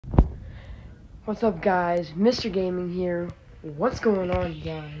What's up, guys? Mr. Gaming here. What's going on,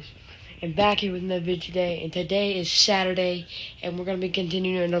 guys? I'm back here with another video today, and today is Saturday, and we're going to be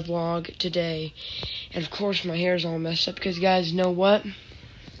continuing another vlog today. And of course, my hair's all messed up because, guys, know what?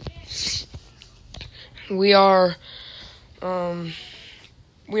 We are going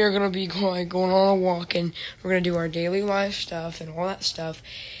to be going on a walk, and we're going to do our daily life stuff and all that stuff.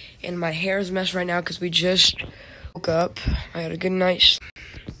 And my hair is a mess right now because we just woke up. I had a good night's.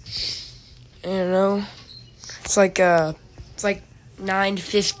 I don't know. It's like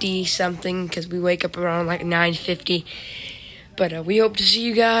 9:50 something because we wake up around like 9:50. But we hope to see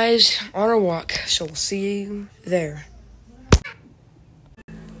you guys on our walk. So we'll see you there.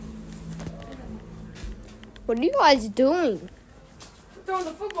 What are you guys doing? Throwing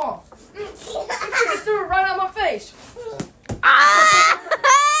the football. I threw it right out my face. Oh,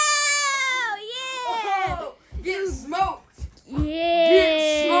 yeah! Oh, get smoked.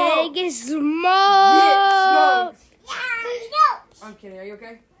 Yeah! Get smoked. Get smoked! I'm kidding. Are you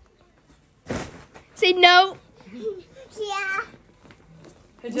okay? Say no. Yeah.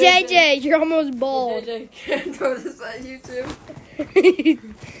 Hey, JJ, you're almost bald. JJ, can I throw this at you too?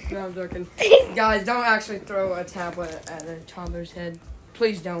 No, I'm joking. Guys, don't actually throw a tablet at a toddler's head.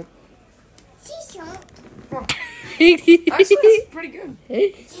 Please don't. Actually, that's pretty good.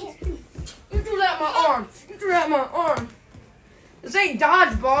 You threw that at my arm. You threw that at my arm. This ain't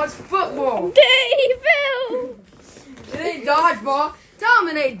dodgeball, it's football. Dang, he fell. It ain't dodgeball. Tell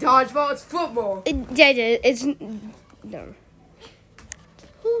him it ain't dodgeball, it's football. JJ, it's no.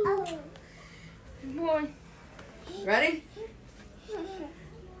 Come on. Ready?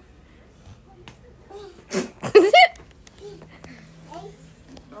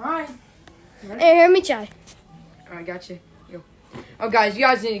 Alright. Hey, hear me try. Alright, got you. Go. Oh, guys, you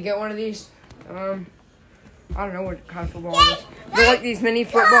guys need to get one of these. I don't know what kind of football it is. They're like these mini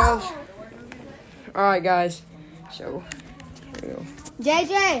footballs. Alright, guys. So, here we go.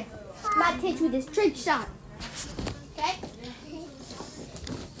 JJ, I'm about to hit you with this trick shot. Okay?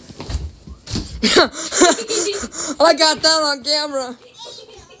 I got that on camera.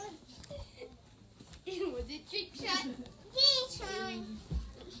 Was it trick shot?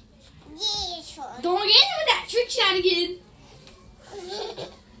 Yes. Don't get him with that trick shot again.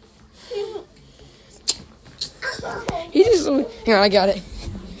 He just. Here, I got it.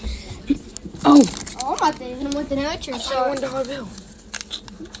 Oh. Oh, I'm about to hit him with another trick shot. $1 bill.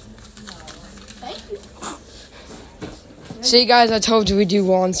 Thank you. See, guys, I told you we do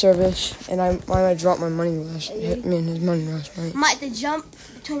lawn service, and I dropped my money his money last night. I might have to jump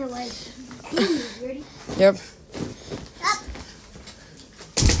between your legs. Ready? Yep.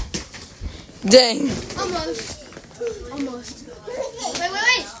 Dang. Almost.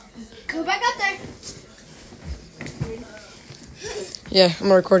 Wait. Go back up there. Yeah, I'm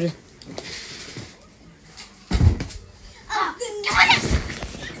gonna record you.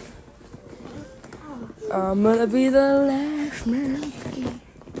 I'm gonna be the last man.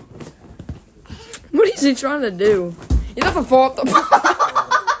 What is he trying to do? He doesn't fall off the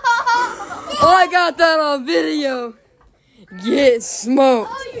Oh, I got that on video. Get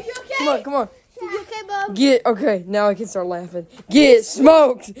smoked. Oh, you okay? Come on. You okay, bub? Okay, now I can start laughing. Get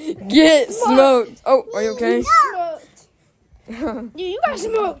smoked. Get smoked. Oh, are you okay? Dude, you got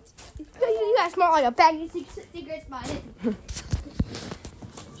smoked. You got smoked like a bag of cigarettes by it. You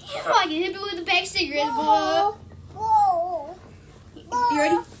might get hit with a bag of cigarettes, bub. You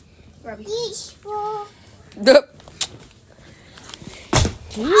ready? Robbie. Dup.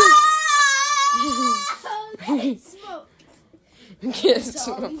 Get smoked. Get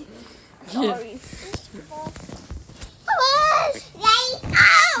smoked. Sorry.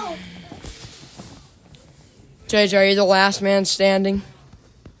 JJ, are you the last man standing?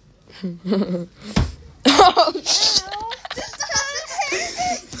 Oh,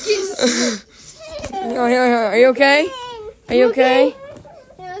 are you okay? Are you okay?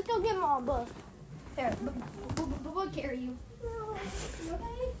 Yeah, let's go get Mom, bub. Here, we'll carry you. You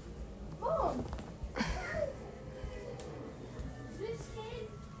okay? Mom. This kid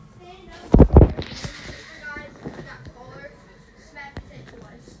standing up. Guys, got taller. Smacked his head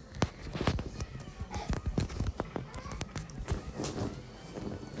twice.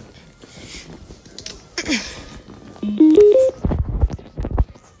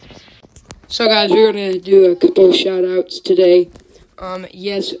 So, guys, we're gonna do a couple of shout outs today.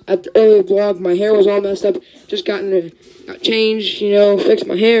 Yes, at the earlier vlog, my hair was all messed up. Just got changed, fixed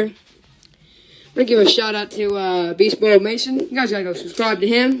my hair. I'm gonna give a shout out to Beast Boy Mason. You guys gotta go subscribe to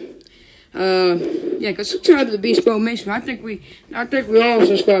him. Yeah, go subscribe to the Beast Boy Mason. I think we all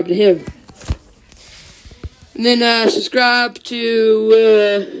subscribe to him. And then subscribe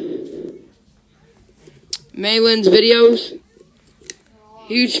to Maylin's videos.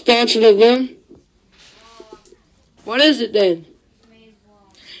 Huge sponsor of them. What is it then?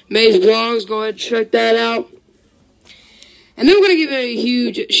 May's Vlogs. Go ahead and check that out. And then we're going to give a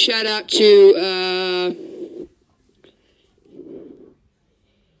huge shout out to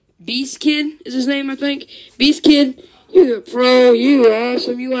Beast Kid is his name, I think. Beast Kid, you're a pro. You're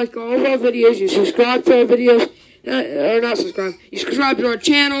awesome. You like all of our videos. You subscribe to our videos. Or not subscribe. You subscribe to our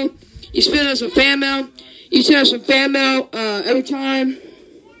channel. You send us some fan mail. You send us some fan mail every time.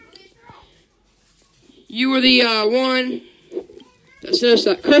 You were the one that sent us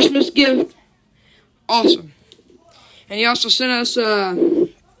that Christmas gift. Awesome. And he also sent us,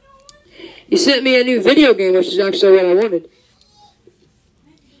 he sent me a new video game, which is actually what I wanted.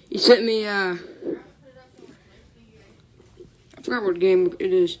 He sent me, I forgot what game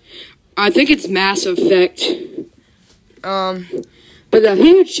it is. I think it's Mass Effect. But a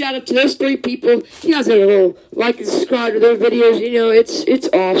huge shout out to those 3 people. You guys gotta go like and subscribe to their videos. You know, it's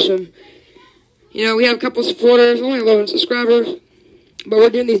awesome. You know, we have a couple supporters, only 11 subscribers. But we're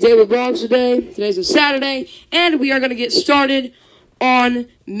doing these daily vlogs today. Today's a Saturday. And we are going to get started on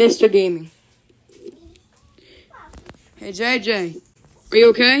Mr. Gaming. Hey, JJ. Are you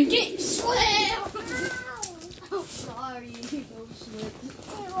okay? Get slammed! Oh, sorry. Oh, shit.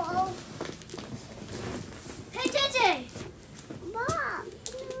 Hey, JJ! Mom.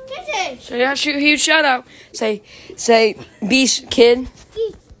 JJ! So yeah, shoot a huge shout out. Say Beast Kid.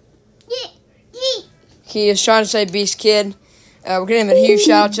 He is trying to say Beast Kid. We're giving him a huge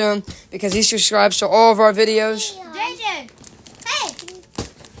shout out to him because he subscribes to all of our videos. JJ! Hey!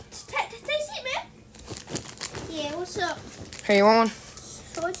 Take a seat, man. Yeah, what's up? Hey, you want one?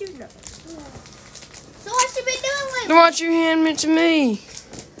 So what you doing? So what you been doing lately? Why don't you hand it to me?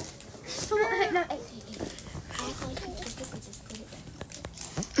 So what? Hey, no, hey.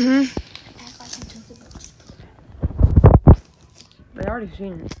 Mm-hmm. They already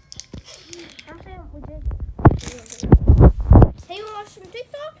seen it. I'm saying we did. Hey, you wanna watch some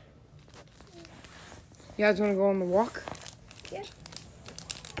TikTok? You guys want to go on the walk? Yeah.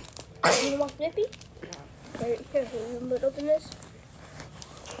 You wanna watch Nippy? Here, let's open this.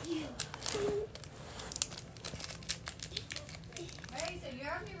 Hey, so you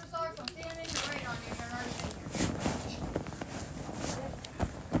asked me for socks, I'm standing in the rain on you, you're already in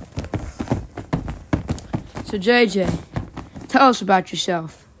here. So JJ, tell us about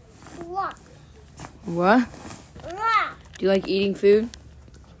yourself. What? What? What? Do you like eating food?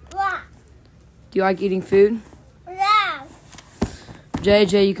 What? Do you like eating food? What?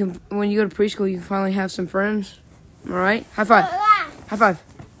 JJ, you can when you go to preschool, you can finally have some friends. All right? High five. High five.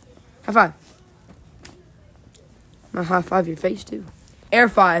 High five. I'm gonna high five your face too. Air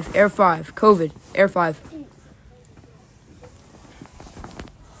 5. Air 5. COVID. Air 5.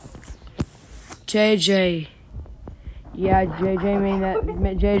 JJ. Yeah, JJ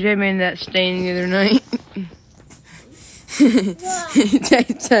made that stain the other night.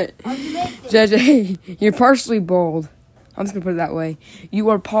 JJ, you're partially bald. I'm just gonna put it that way. You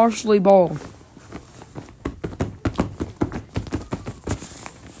are partially bald.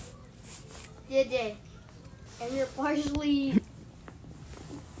 JJ. And you're partially...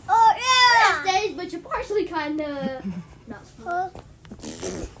 Oh, yeah. Stage, but you're partially kinda... not small.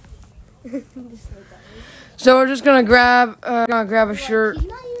 So we're just gonna grab a shirt. He's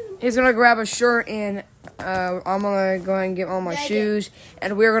not even... He's gonna grab a shirt and I'm gonna go ahead and get all my shoes,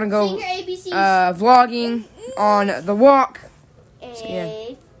 and we're gonna go Sing your ABCs. vlogging on the walk.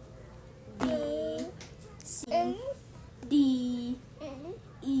 A, B, C, D,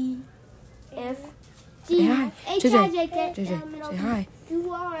 E, F, Say G, hi. H, JJ. I, J, K, JJ, L, M, say hi.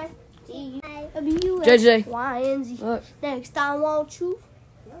 Q, R, S, T, U, W, X, JJ. Y, and Z. Look. Next time, won't you?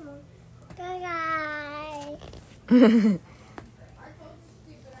 Bye.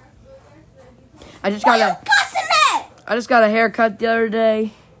 I just got a haircut the other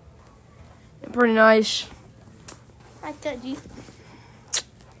day. Pretty nice. I cut you.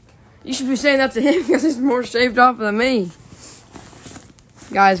 You should be saying that to him because he's more shaved off than me.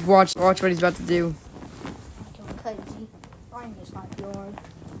 Guys, watch what he's about to do. Cut you. I'm just not yours.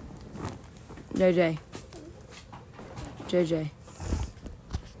 JJ.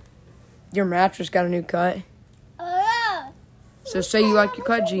 Your mattress got a new cut. So say you like your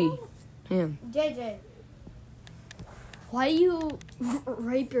cut, G. Him. JJ. Why do you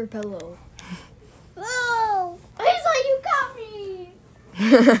rape your pillow? Oh. He's like, you got me.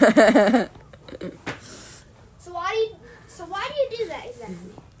 So why do you do that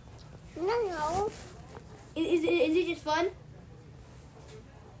exactly? No. Is it just fun?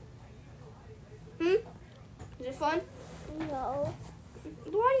 Is it fun? No.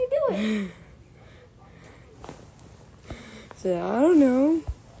 Why do you do it? said, I don't know.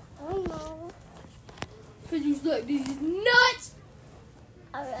 I know. Cause you like these nuts.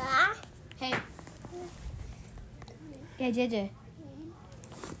 Hey. Yeah, JJ.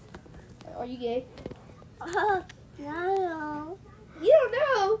 Are you gay? No. You don't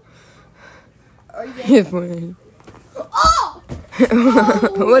know. Are you gay? Yeah, fine. Oh!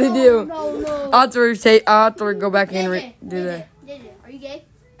 What'd he do? No. I'll have to go back and do that. JJ, are you gay?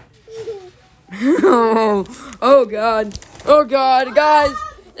 Oh God. Oh God, guys.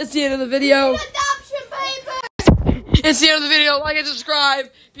 It's the end of the video. Adoption papers. It's the end of the video. Like and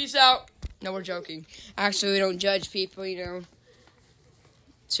subscribe. Peace out. No, we're joking. Actually, we don't judge people, you know.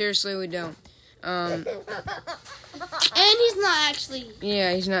 Seriously, we don't. And he's not actually.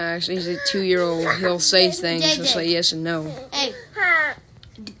 Yeah, he's not actually. He's a 2-year-old. He'll say things. He'll say yes and no. Hey.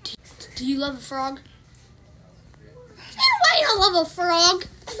 Do you love a frog? Why don't love a frog?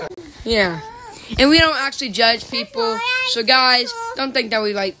 Yeah. And we don't actually judge people. So, guys, don't think that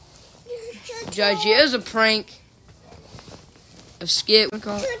we, like, judge you. It was a prank. A skit. What do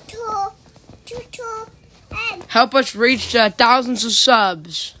you call it? Help us reach thousands of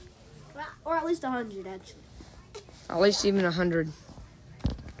subs. Or at least 100, actually. At least even 100.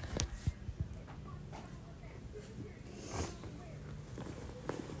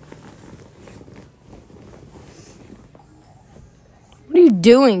 What are you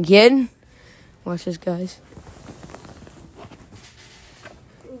doing, kid? Watch this, guys.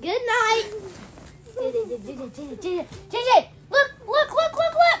 Good night. JJ, look.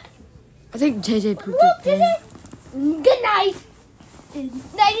 I think JJ pooped Look, his pants. JJ. Good night.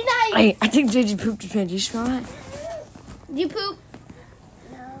 Nighty-night. Hey, I think JJ pooped his pants. You smell that? Did you poop?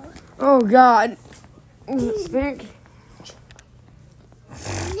 No. Oh, God. Does it stink?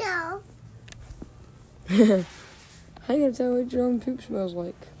 No. How you gonna tell what your own poop smells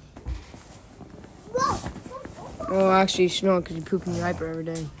like? Whoa. Oh, actually, you smell it because you poop in your diaper every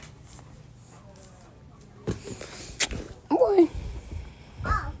day. Boy.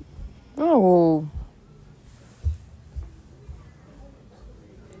 Oh.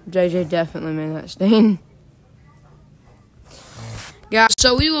 JJ definitely made that stain. Guys,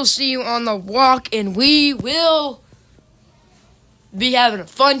 so we will see you on the walk, and we will be having a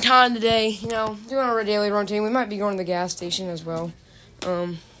fun time today. You know, doing our daily routine. We might be going to the gas station as well.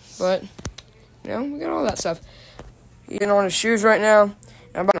 But, you know, we got all that stuff. Getting on his shoes right now.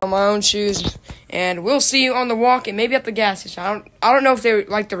 I'm about on my own shoes. And we'll see you on the walk and maybe at the gas station. I don't know if they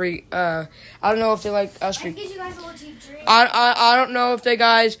like the I don't know if they like us. I can get you guys a little cheap drink. I don't know if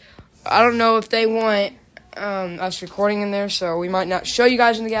I don't know if they want us recording in there, so we might not show you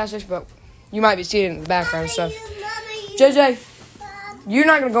guys in the gas station, but you might be seeing it in the background and stuff. JJ, you're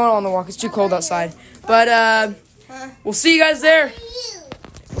not gonna go on the walk. It's too cold outside. But we'll see you guys there.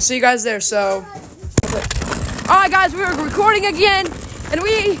 We'll see you guys there. So, all right, guys, we're recording again, and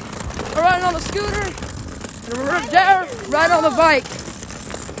we are riding on the scooter, and we're there riding on the bike.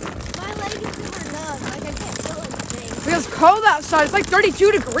 My leg is super numb. Like, I can't feel anything. Because it's cold outside. It's like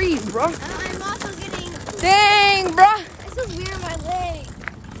 32 degrees, bro. I'm also getting... Dang, bro. This is weird on my leg.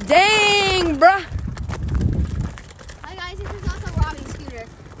 Dang, bro. Hi, guys. This is also Robbie's scooter.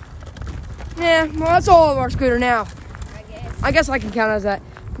 Yeah, well, that's all of our scooter now. I guess. I guess I can count as that.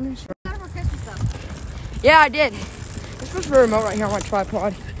 Got it for Christmas, though. Yeah, I did. There's supposed to be a remote right here on my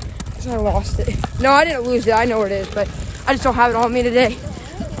tripod. Because I lost it. No, I didn't lose it. I know where it is, but I just don't have it on me today.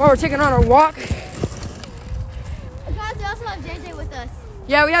 While we're taking on our walk. Guys, we also have JJ with us.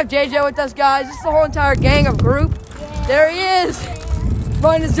 Yeah, we have JJ with us, guys. This is the whole entire gang of group. Yeah. There he is.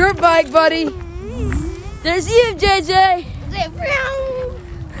 On his dirt bike, buddy. There's you, JJ.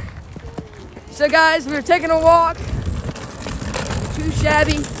 So, guys, we're taking a walk. Too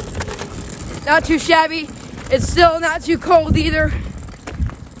shabby. Not too shabby. It's still not too cold either.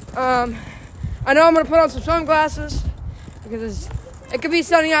 I know I'm gonna put on some sunglasses because it could be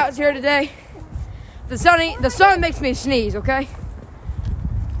sunny out here today. The sun makes me sneeze. Okay.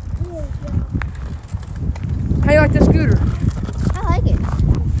 How you like this scooter? I like it.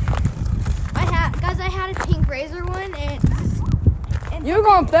 I had a pink Razor one, and You're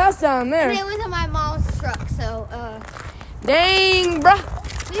going fast down there. it was in my mom's truck, so, Dang, bruh.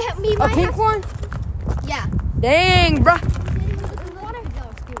 we A might pink have, one? yeah. Dang, bruh. There's a lot of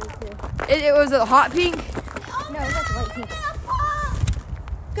yellow scooters, too. It was a hot pink. No, it's not the light pink.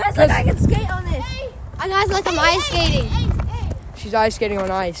 Guys, look, I can skate on this. Guys, look, I'm ice skating. She's ice skating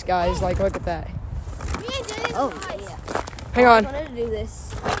on ice, guys. Like, look at that. Oh, yeah. Hang I on. wanted to do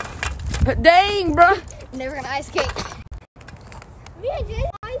this. Dang, bruh. Never gonna ice skate.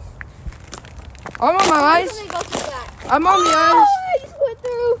 I'm on my ice. I'm on the ice. I just went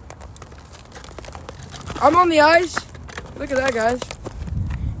through. I'm on the ice. Look at that, guys.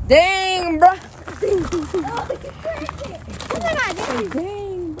 Dang, bruh.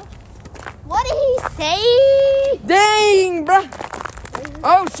 Dang. What did he say? Dang, bruh.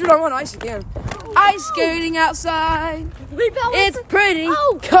 Oh, shoot, I'm on ice again. Ice skating outside. It's pretty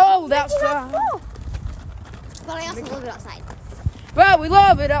cold outside. But I also love it outside. But we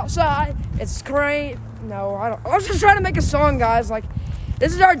love it outside. It's great. No, I don't. I was just trying to make a song, guys. Like,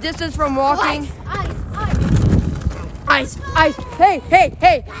 this is our distance from walking. Ice. Hey.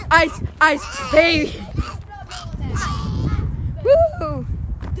 Ice, baby. Woo!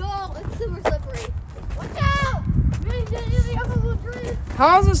 Dog, it's super slippery. Watch out!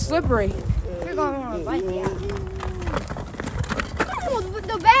 How's it slippery? You're going on a bike, yeah.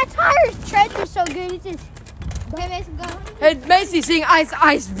 The back tires treads are so good. It's just. Okay, Mason, go. Hey, Macy, sing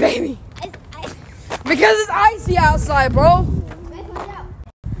ice, baby. It's ice. Because it's icy outside, bro. Mason, watch out.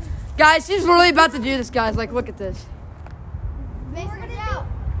 Guys, she's really about to do this, guys. Like, look at this. Mason, watch out.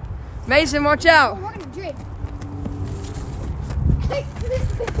 Mason, watch out. We're gonna drift.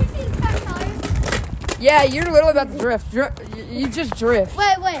 Yeah, you're literally about to drift. You just drift.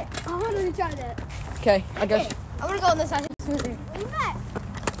 Wait. I want to try that. Okay, I guess. I'm gonna go on this side. Smoother.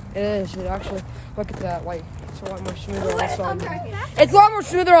 It is. It actually. Look at that. Like, it's a lot more smoother on this I'm side. trying. It's a lot more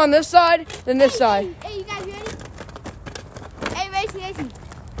smoother on this side than this side. Hey, you guys ready? Hey, Mason.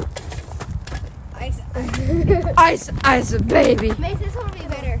 Ice, baby. Mason, this one will be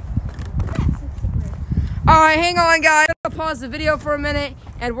better. All right, hang on, guys. I'm gonna pause the video for a minute,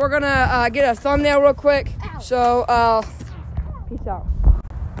 and we're gonna get a thumbnail real quick. So, peace out.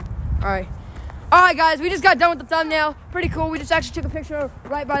 All right, guys. We just got done with the thumbnail. Pretty cool. We just actually took a picture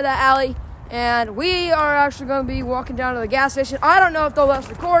right by that alley, and we are actually gonna be walking down to the gas station. I don't know if they'll let us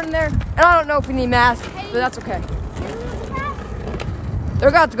record in there, and I don't know if we need masks, but that's okay. They're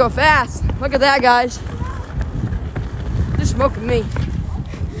about to go fast. Look at that, guys. They're smoking me.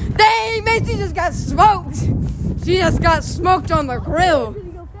 Dang, Macy just got smoked. She just got smoked on the grill.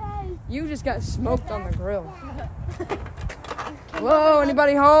 You just got smoked on the grill. Hello,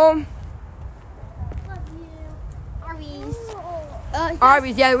 anybody home?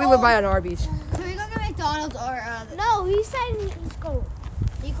 Arby's, yeah, we live by an Arby's. Can we go get McDonald's or no, he said he's cold.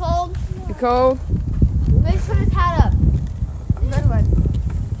 You cold? You cold? Let's put his hat up.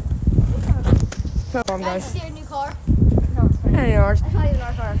 Come on, Guys, guys. see your new car? That ain't ours. I saw you in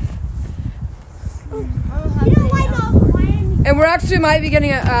our car. And we're actually might be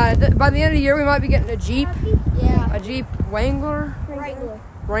getting by the end of the year, we might be getting a Jeep. Yeah. A Jeep Wrangler.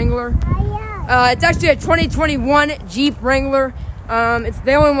 Wrangler. It's actually a 2021 Jeep Wrangler.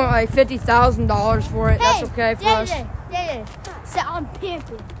 They only want like $50,000 for it. That's okay for us. Yeah. So I'm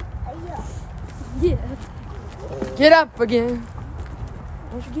pimping. Yeah. Get up again.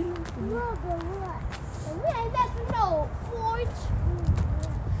 Where'd you get up? No, Ford.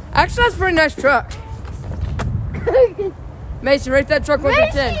 Actually, that's a pretty nice truck. Mason, rate that truck 1 to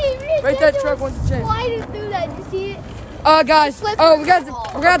 10. Rate that truck 1 to 10. Why did you do that? Did you see it? Guys. Oh, we're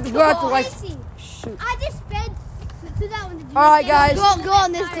gonna have to go out the license. Shoot. I just sped to that one. All right, guys. Go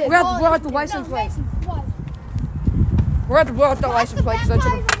on this too. We're gonna have to blow out the license plate. We're gonna have to blow out the license plate because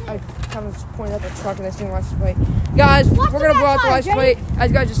I kind of pointed at the truck and they seen the license plate. Guys, we're gonna blow out the license plate. As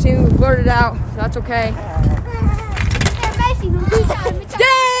you guys just seen, we blurted it out. So that's okay.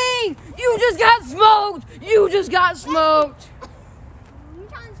 Dang! You just got smoked! You just got smoked!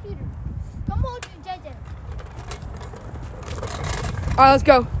 Alright, let's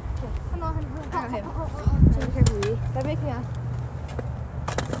go. That makes me ask.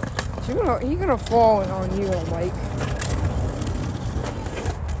 He's gonna fall on you, Mike.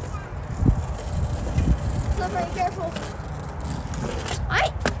 Slippery, careful.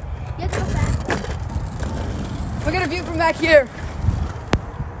 Alright. You have to go fast. Look at a view from back here.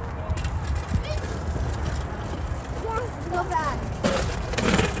 Go fast.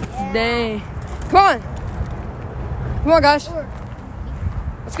 Yeah. Dang. Come on. Come on, guys.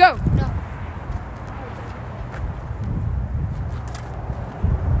 Let's go. No.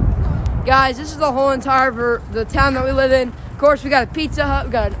 Guys, this is the whole entire the town that we live in. Of course, we got a Pizza Hut,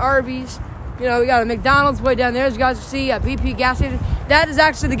 we got an Arby's, we got a McDonald's way down there. As you guys can see, a BP gas station. That is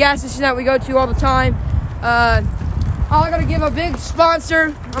actually the gas station that we go to all the time. I'm gonna give a big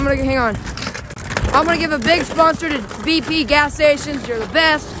sponsor. I'm gonna give a big sponsor to BP gas stations. You're the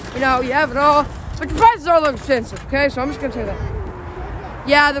best. You have it all, but the prices are a little expensive. Okay, so I'm just gonna say that.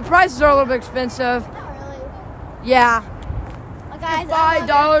 Yeah, the prices are a little bit expensive. Not really. Yeah.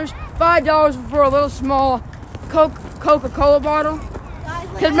 Guys, $5 for a little small Coca-Cola bottle.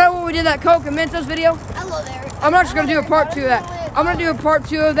 Because remember when we did that Coke and Mentos video? I love Eric. I'm actually going to do a part 2 of that. I'm going to do a part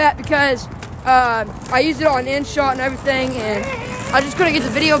 2 of that because I used it on InShot and everything, and I just couldn't get the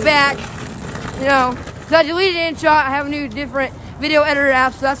video back, you know. So I deleted InShot. I have a new different video editor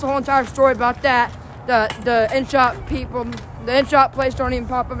app, so that's the whole entire story about that. The InShot people, the InShot place don't even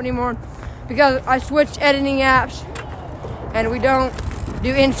pop up anymore because I switched editing apps, and we don't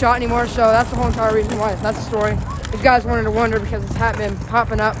do InShot anymore. So that's the whole entire reason why. That's the story. If you guys wanted to wonder, because it's been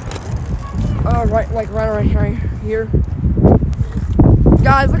popping up, right around here.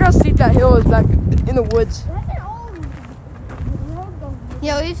 Guys, look how steep that hill is back in the woods.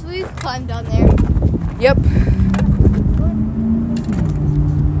 Yeah, we've climbed down there. Yep.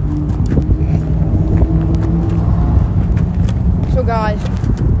 So guys,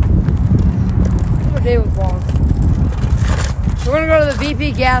 our day was long. So we're gonna go to the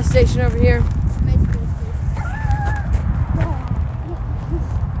BP gas station over here.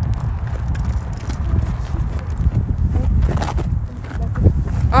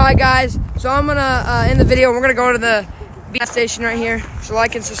 Alright guys, so I'm gonna end the video. We're gonna go to the gas station right here. So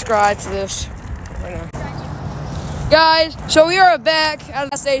like and subscribe to this right now. Guys, so we are back at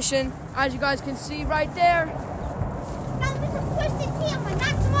the station. As you guys can see right there.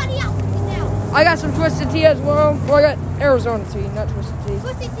 I got some Twisted Tea as well. Well, I got Arizona tea, not Twisted Tea.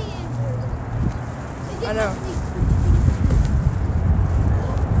 Twisted Tea is I know.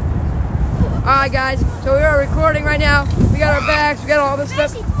 Alright guys, so we are recording right now. We got our bags, we got all this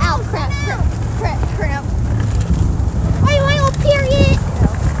stuff. Ow, crap. Oil, period.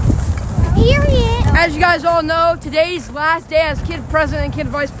 As you guys all know, today's last day as kid president and kid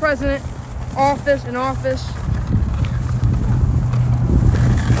vice president in office.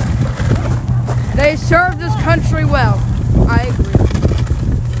 They served this country well. I agree.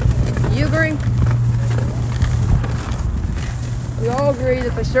 You agree? We all agree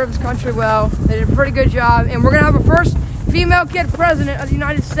that they served this country well. They did a pretty good job. And we're going to have a first female kid president of the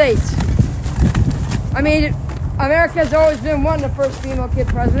United States. I mean, America has always been wanting the first female kid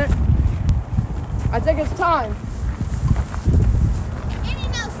president. I think it's time. And you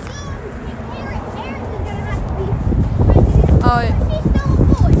know, soon, Harris is going to have to be president. Oh, yeah. She's still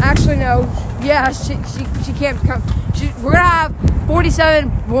a boy. Actually, no. Yeah, she can't become. We're gonna have 47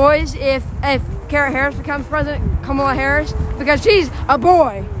 boys if Harris becomes president, Kamala Harris, because she's a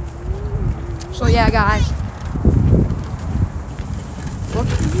boy. So yeah, guys. Look.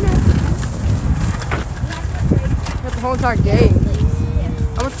 Got the whole entire game.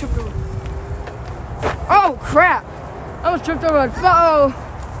 I almost tripped over. Oh crap! I almost tripped over. Uh-oh.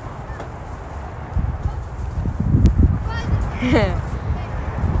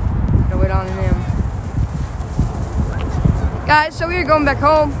 Wait on him. Guys, so we're going back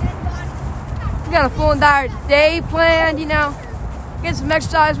home. We got a full entire day planned, you know. Get some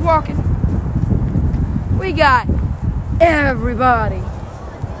exercise walking. We got everybody.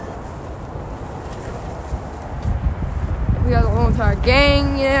 We got the whole entire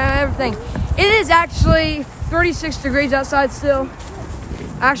gang, yeah, everything. It is actually 36 degrees outside still.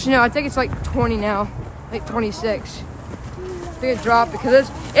 Actually, no, I think it's like 20 now. Like 26. I think it dropped because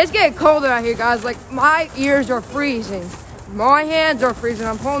it's getting colder out here, guys. Like, my ears are freezing. My hands are freezing.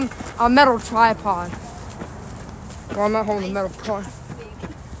 I'm holding a metal tripod. Well, I'm not holding a metal tripod.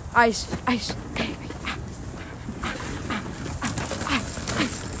 Ice, baby.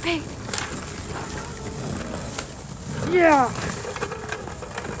 Ice, baby. Yeah.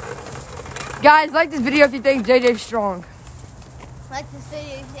 Guys, like this video if you think JJ's strong. Like this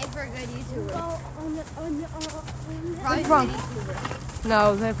video if you think we're a good YouTuber. Probably Probably a good YouTuber.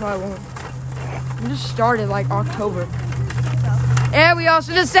 No, they probably won't. We just started like October. And we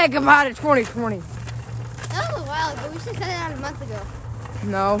also just said goodbye to 2020. That was a while ago. We should have said that a month ago.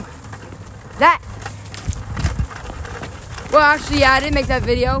 No. That. Well, actually, yeah, I did make that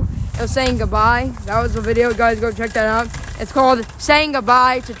video. It was saying goodbye. That was the video. Guys, go check that out. It's called Saying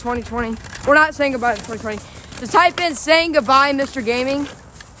Goodbye to 2020. We're not saying goodbye to 2020. Just type in Saying Goodbye, Mr. Gaming.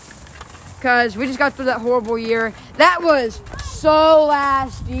 Because we just got through that horrible year. That was so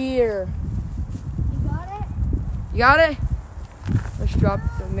last year. You got it? You got it? Let's drop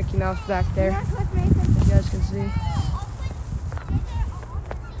the Mickey Mouse back there. You guys can see.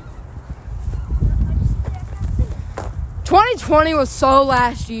 2020 was so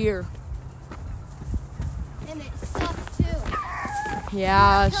last year. And it sucked too.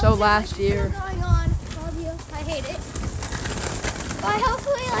 Yeah, so last year. Going on. Love you. I hate it. But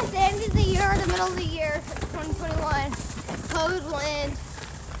hopefully, like the end of the year or the middle of the year, 2021, COVID will end.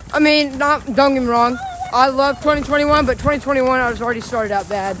 I mean, don't get me wrong. I love 2021, but 2021 I was already started out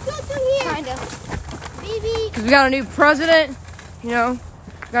bad. Kind of. Maybe. Because we got a new president, you know.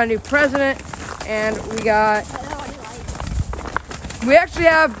 We got a new president, and we got... We actually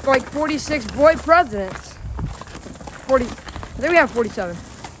have like 46 boy presidents. 40. I think we have 47. I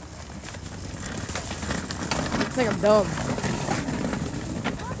think I'm dumb.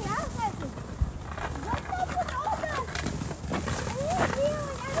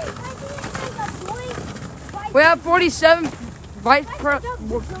 We have 47 vice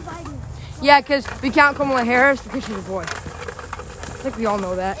presidents. Yeah, because we count Kamala Harris because she's a boy. I think we all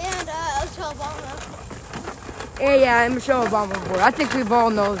know that. And Michelle Obama. Yeah, and Michelle Obama's boy. I think we've all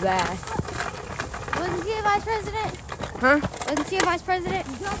know that. Wasn't she a vice president? Huh? Wasn't she a vice president?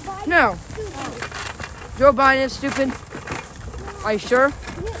 No. Joe Biden is stupid. Are you sure?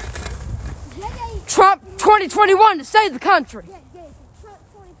 Trump 2021 to save the country.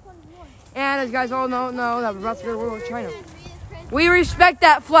 And as you guys all know that we're about to go to war with China. We respect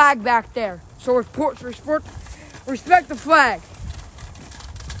that flag back there. So respect the flag.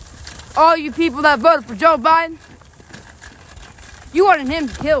 All you people that voted for Joe Biden, you wanted him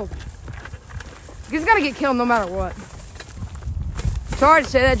killed. He's gonna get killed no matter what. Sorry to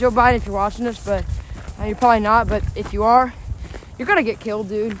say that, Joe Biden, if you're watching this, but you're probably not. But if you are, you're gonna get killed,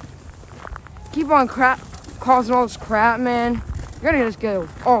 dude. Keep on causing all this crap, man. You're gonna get us killed,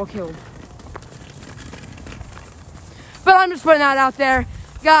 all killed. But I'm just putting that out there,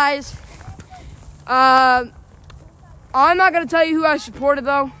 guys. I'm not gonna tell you who I supported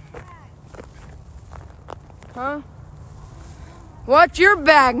though. Huh? What's your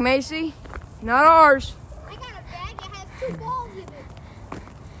bag, Macy? Not ours. I got a bag that has 2 balls in it.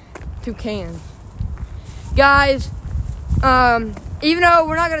 2 cans. Guys, even though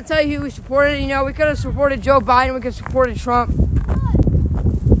we're not going to tell you who we supported, you know, we could have supported Joe Biden, we could have supported Trump.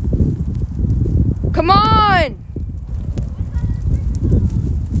 Come on!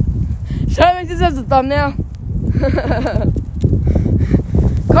 Should I make this as a thumbnail?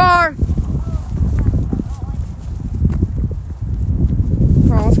 Car!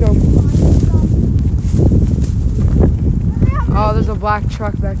 Come on, let's go. Oh, there's a black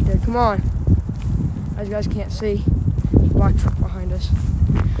truck back there. Come on. As you guys can't see, there's a black truck behind us.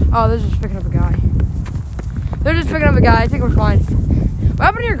 Oh, they're just picking up a guy. They're just picking up a guy. I think we're fine. What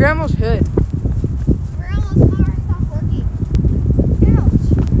happened to your grandma's hood? Grandma's car stopped working.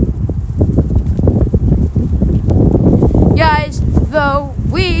 Ouch. Guys, though,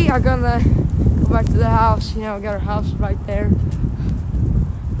 we are gonna go back to the house. You know, we got our house right there.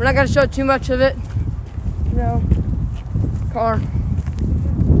 We're not gonna show too much of it. You know, car.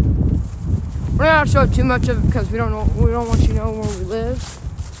 We're not gonna show too much of it because we don't want you to know where we live.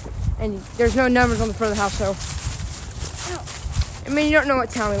 And there's no numbers on the front of the house, so I mean, you don't know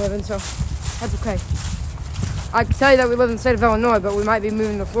what town we live in, so that's okay. I can tell you that we live in the state of Illinois, but we might be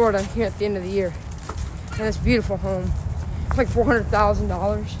moving to Florida here at the end of the year. And this beautiful home. It's like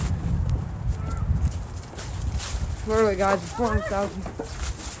 $400,000. Literally, guys, it's $400,000.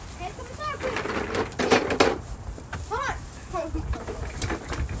 Hey, come inside, please. Come on.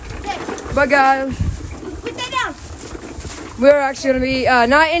 But guys, Put that down. we're actually going to be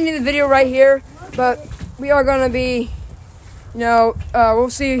not ending the video right here, but we are going to be, you know, we'll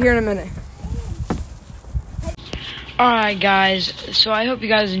see you here in a minute. Alright guys, so I hope you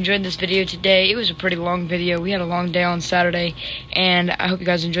guys enjoyed this video today. It was a pretty long video. We had a long day on Saturday, and I hope you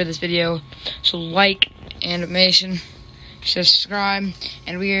guys enjoyed this video. So like and mention, subscribe,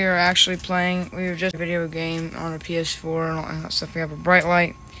 and we are actually playing, we were just a video game on a PS4 and all that stuff. We have a bright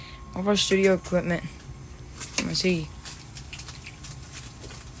light, all of our studio equipment. Let me see.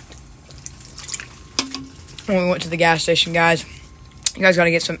 When we went to the gas station, guys, you guys got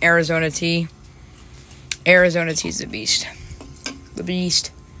to get some Arizona tea. Arizona tea is the beast. The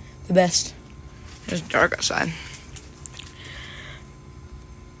beast. The best. It's dark outside.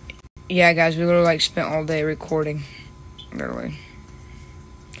 Yeah, guys, we literally spent all day recording. Literally.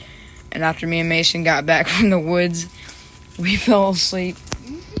 And after me and Mason got back from the woods, we fell asleep.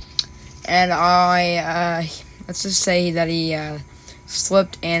 And let's just say that he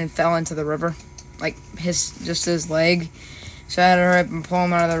slipped and fell into the river. Like, just his leg. So I had to hurry up and pull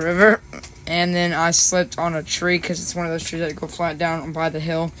him out of the river. And then I slipped on a tree because it's one of those trees that go flat down by the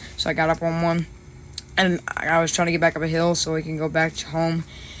hill. So I got up on one. And I was trying to get back up a hill so we can go back to home.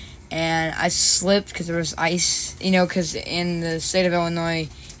 And I slipped because there was ice. You know, because in the state of Illinois,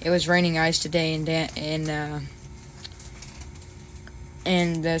 it was raining ice today in the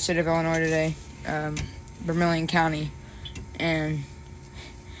state of Illinois today. Vermilion County. And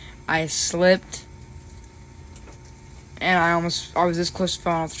I slipped. And I was this close to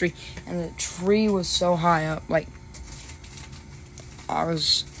falling off the tree. And the tree was so high up, like,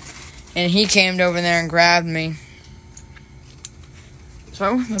 and he came over there and grabbed me.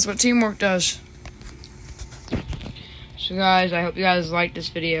 So, that's what teamwork does. So, So guys, I hope you guys liked this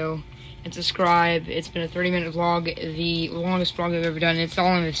video. And subscribe. It's been a 30-minute vlog, the longest vlog I've ever done. It's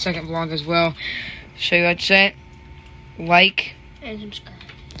all in the second vlog as well. So you guys say, like, And subscribe.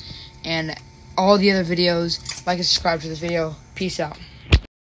 and all the other videos, like and subscribe to this video. Peace out.